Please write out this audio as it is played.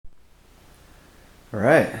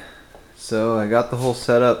Alright, so I got the whole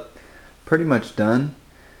setup pretty much done.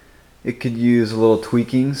 It could use a little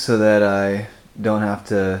tweaking so that I don't have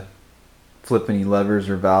to flip any levers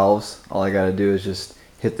or valves. All I gotta do is just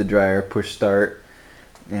hit the dryer, push start,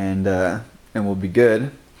 and we'll be good.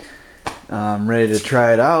 I'm ready to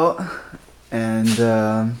try it out, and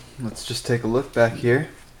let's just take a look back here.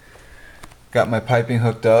 Got my piping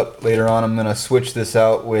hooked up. Later on I'm gonna switch this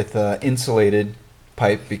out with insulated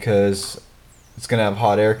pipe because it's gonna have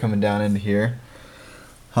hot air coming down into here.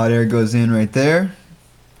 Hot air goes in right there,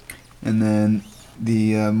 and then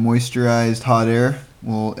the moisturized hot air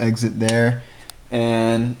will exit there,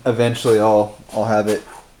 and eventually I'll have it,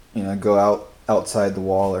 go outside the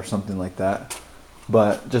wall or something like that.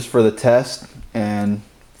 But just for the test and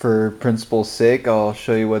for principle's sake, I'll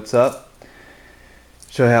show you what's up,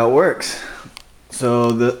 show you how it works.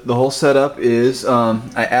 So the whole setup is,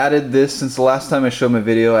 I added this since the last time I showed my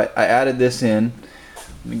video. I added this in.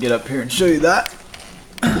 Let me get up here and show you that.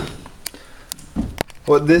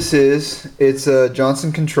 What this is, it's a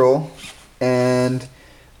Johnson Control, and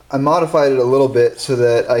I modified it a little bit so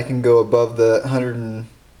that I can go above the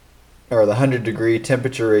 100 degree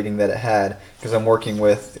temperature rating that it had, because I'm working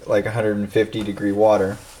with like 150 degree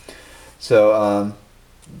water. So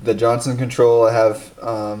the Johnson Control I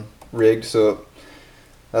have rigged, so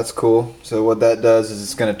that's cool. So what that does is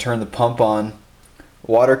it's going to turn the pump on.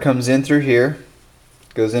 Water comes in through here,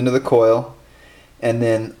 goes into the coil, and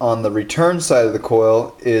then on the return side of the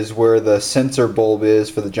coil is where the sensor bulb is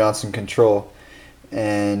for the Johnson Control.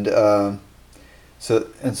 And so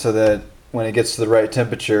that when it gets to the right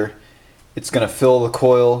temperature, it's going to fill the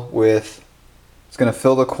coils with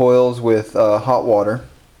hot water,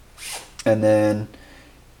 and then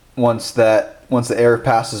once the air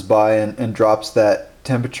passes by and drops that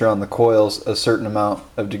temperature on the coils a certain amount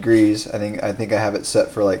of degrees, I think I have it set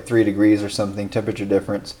for like 3 degrees or something temperature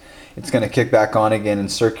difference, it's going to kick back on again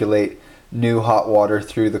and circulate new hot water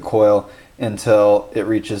through the coil until it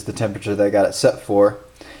reaches the temperature that I got it set for.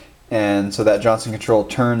 And so that Johnson Control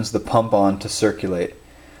turns the pump on to circulate.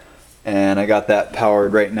 And I got that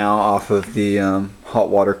powered right now off of the hot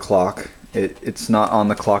water clock. It's not on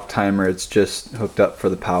the clock timer, it's just hooked up for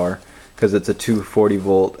the power, because it's a 240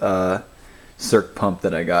 volt circ pump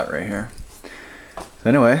that I got right here. So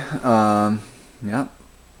anyway, yeah,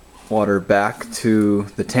 water back to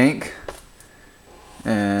the tank,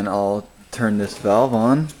 and I'll turn this valve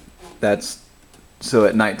on. That's so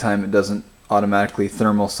at nighttime it doesn't automatically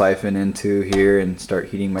thermal siphon into here and start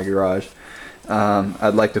heating my garage.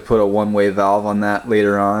 I'd like to put a one-way valve on that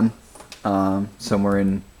later on, somewhere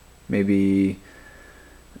in maybe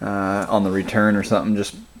on the return or something.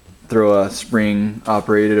 Just throw a spring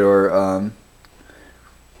operated or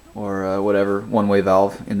whatever one-way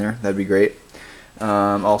valve in there. That'd be great.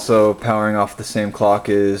 Also powering off the same clock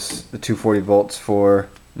is the 240 volts for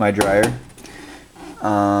my dryer.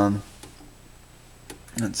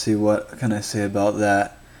 Let's see, what can I say about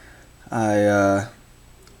that. I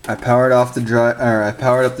powered up the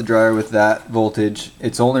dryer with that voltage.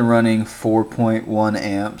 It's only running 4.1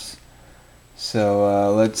 amps.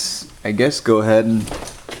 So let's, I guess, go ahead and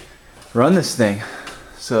run this thing.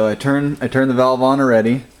 So I turned the valve on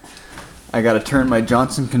already. I got to turn my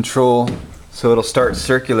Johnson Control so it'll start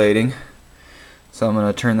circulating. So I'm going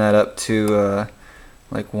to turn that up to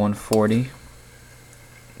like 140.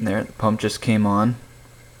 And there, the pump just came on.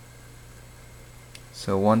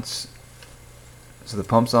 So the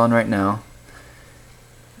pump's on right now,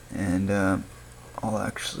 and I'll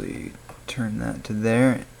actually turn that to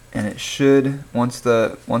there, and it should, once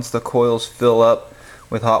the coils fill up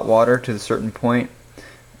with hot water to a certain point,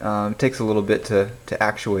 it takes a little bit to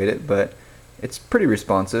actuate it, but it's pretty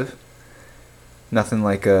responsive. Nothing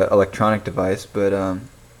like a electronic device, but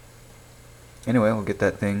anyway, we'll get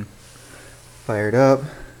that thing fired up.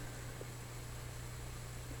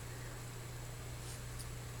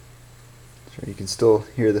 So you can still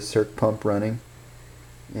hear the circ pump running,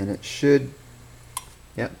 and it should,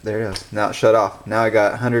 yep, there it is. Now it shut off. Now I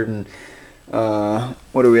got 100 and,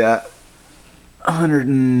 what are we at?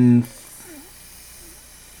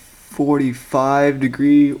 145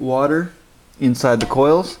 degree water inside the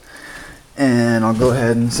coils. And I'll go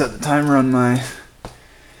ahead and set the timer on my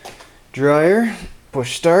dryer.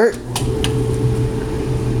 Push start.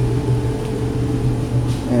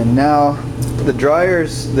 And now the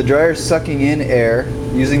dryer's sucking in air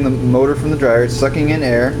using the motor from the dryer. It's sucking in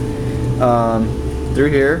air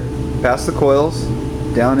through here, past the coils,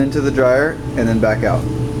 down into the dryer, and then back out.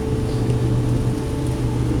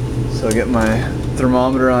 So I'll get my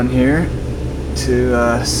thermometer on here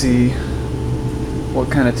to see what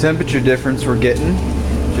kind of temperature difference we're getting.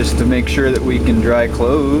 just to make sure that we can dry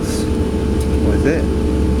clothes with it.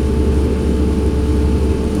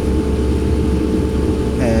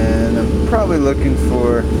 And I'm probably looking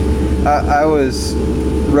for, I was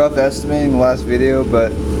rough estimating the last video,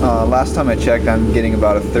 but last time I checked, I'm getting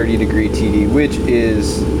about a 30-degree TD, which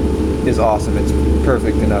is awesome. It's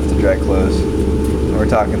perfect enough to dry clothes. We're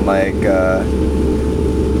talking like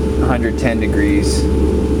 110 degrees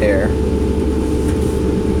air,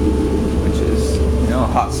 which is, you know, a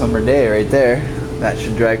hot summer day right there. That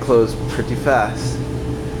should dry clothes pretty fast.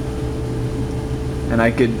 And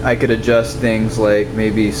I could adjust things like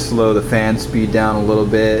maybe slow the fan speed down a little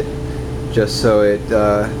bit, just so it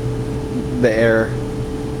the air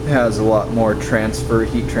has a lot more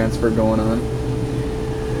heat transfer going on.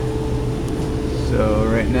 So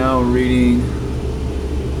right now we're reading,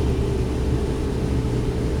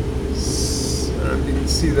 I don't know if you can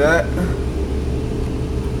see that,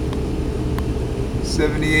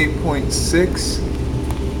 78.6.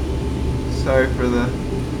 Sorry for the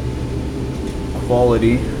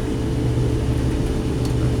quality.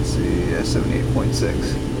 Let's see, yeah,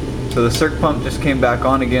 78.6. So the circ pump just came back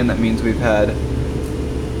on again. That means we've had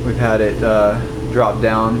it drop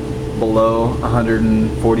down below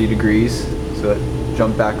 140 degrees. So it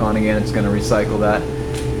jumped back on again. It's going to recycle that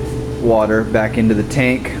water back into the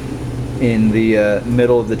tank, in the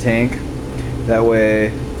middle of the tank. That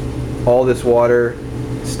way all this water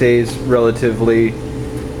stays relatively,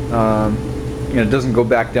 it doesn't go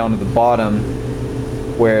back down to the bottom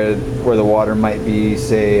where the water might be,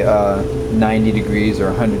 say, 90 degrees or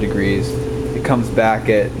 100 degrees. It comes back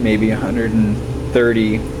at maybe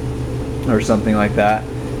 130 or something like that,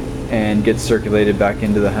 and gets circulated back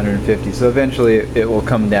into the 150. So eventually it will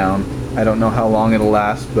come down. I don't know how long it'll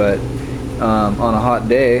last, but on a hot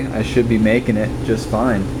day I should be making it just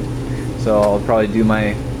fine. So I'll probably do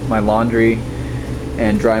my laundry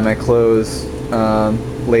and dry my clothes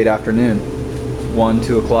late afternoon, 1,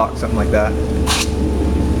 2 o'clock, something like that,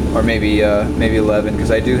 or maybe 11,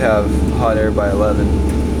 because I do have hot air by 11.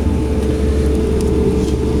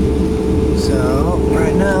 So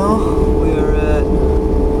right now we are at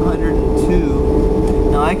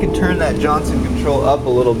 102. Now I can turn that Johnson Control up a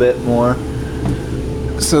little bit more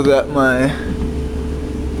so that my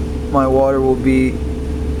water will be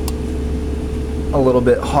a little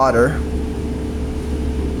bit hotter,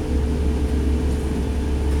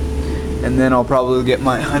 and then I'll probably get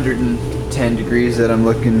my 110 degrees that I'm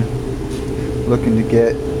looking to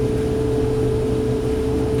get.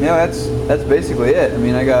 Yeah, that's basically it. I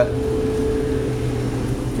mean, I got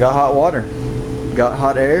hot water, got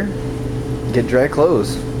hot air, get dry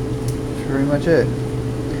clothes. That's pretty much it.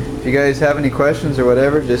 If you guys have any questions or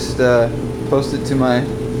whatever, just post it to my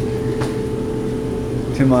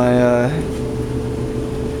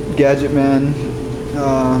Gadget Man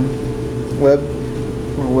web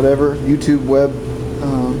or whatever, YouTube web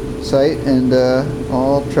site, and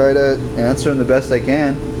I'll try to answer them the best I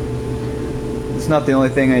can. It's not the only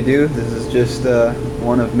thing I do. This is just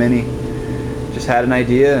one of many. Just had an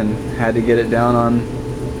idea and had to get it down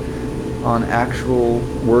on actual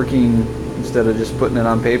working instead of just putting it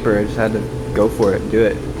on paper. I just had to go for it, do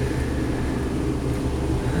it.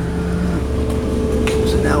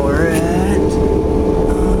 So now we're at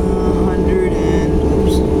 100 and,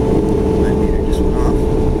 oops, my meter just went off.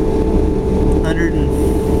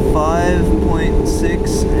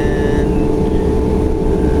 105.6 and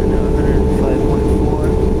no,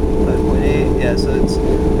 105.4, 5.8. Yeah, so it's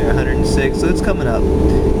 106. So it's coming up.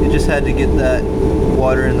 It just had to get that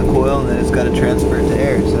water in the coil, and then it's got to transfer it to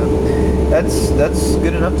air. So that's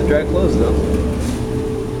good enough to dry clothes, though.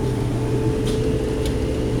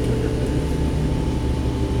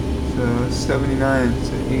 So 79,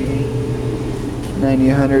 so 80, 90,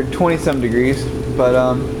 100, 20-some degrees. But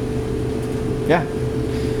yeah,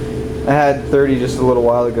 I had 30 just a little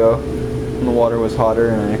while ago, and the water was hotter,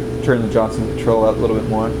 and I turned the Johnson Control up a little bit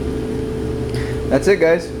more. That's it,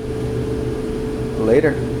 guys.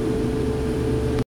 Later.